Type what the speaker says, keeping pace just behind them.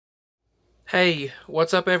Hey,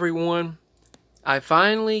 what's up everyone? I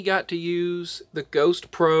finally got to use the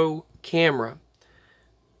Ghost Pro camera,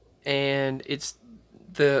 and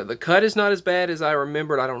the cut is not as bad as I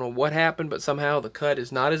remembered. I don't know what happened, but somehow the cut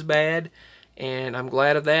is not as bad, and I'm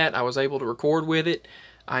glad of that. I was able to record with it.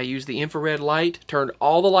 I used the infrared light, turned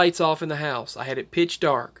all the lights off in the house. I had it pitch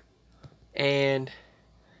dark, and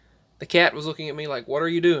the cat was looking at me like, "What are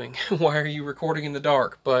you doing? Why are you recording in the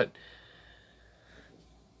dark?" But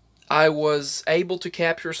I was able to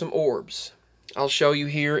capture some orbs. I'll show you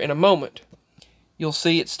here in a moment. You'll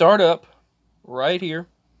see it start up right here.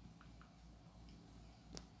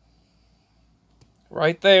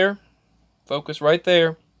 Right there. Focus right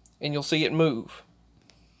there. And you'll see it move.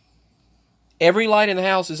 Every light in the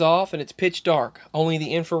house is off and it's pitch dark. Only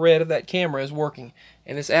the infrared of that camera is working.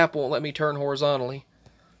 And this app won't let me turn horizontally.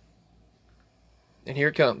 And here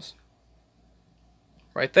it comes.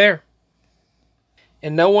 Right there.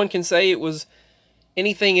 And no one can say it was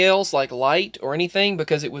anything else like light or anything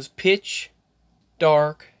because it was pitch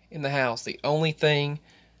dark in the house. The only thing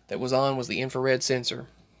that was on was the infrared sensor.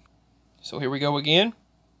 So here we go again.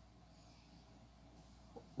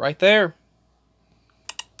 Right there.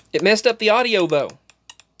 It messed up the audio though.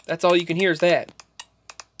 That's all you can hear is that.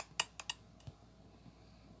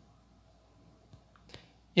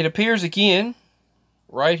 It appears again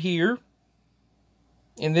right here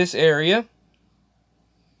in this area.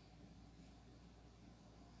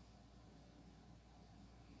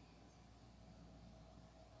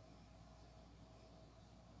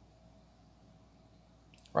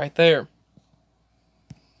 Right there.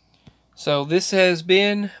 So this has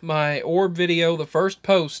been my orb video, the first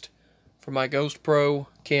post for my Ghost Pro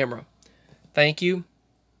camera. Thank you.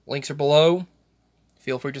 Links are below.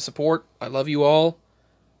 Feel free to support. I love you all.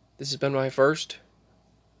 This has been my first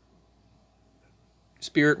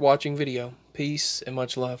spirit watching video. Peace and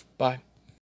much love. Bye.